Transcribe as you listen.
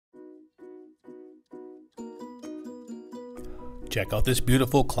Check out this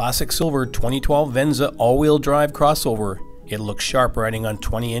beautiful classic silver 2012 Venza all-wheel drive crossover. It looks sharp riding on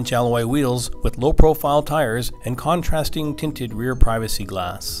 20-inch alloy wheels with low-profile tires and contrasting tinted rear privacy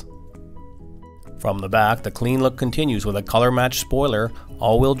glass. From the back, the clean look continues with a color-matched spoiler,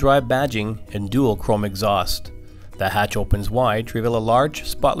 all-wheel drive badging, and dual chrome exhaust. The hatch opens wide to reveal a large,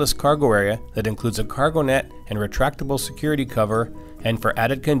 spotless cargo area that includes a cargo net and retractable security cover, and for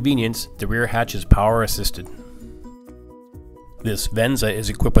added convenience, the rear hatch is power-assisted. This Venza is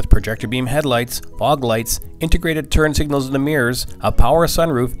equipped with projector beam headlights, fog lights, integrated turn signals in the mirrors, a power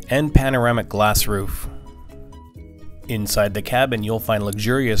sunroof, and panoramic glass roof. Inside the cabin, you'll find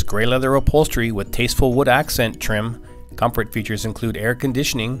luxurious gray leather upholstery with tasteful wood accent trim. Comfort features include air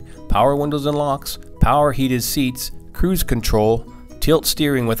conditioning, power windows and locks, power heated seats, cruise control, tilt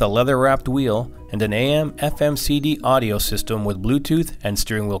steering with a leather-wrapped wheel, and an AM/FM CD audio system with Bluetooth and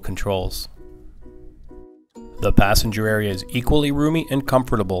steering wheel controls. The passenger area is equally roomy and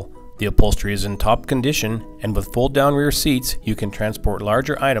comfortable. The upholstery is in top condition, and with fold-down rear seats, you can transport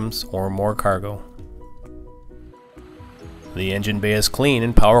larger items or more cargo. The engine bay is clean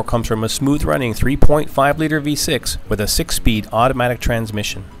and power comes from a smooth-running 3.5 liter V6 with a 6-speed automatic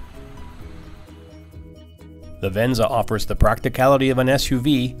transmission. The Venza offers the practicality of an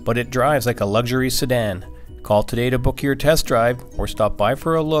SUV, but it drives like a luxury sedan. Call today to book your test drive or stop by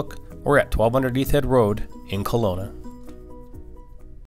for a look. We're at 1200 Leathead Road in Kelowna.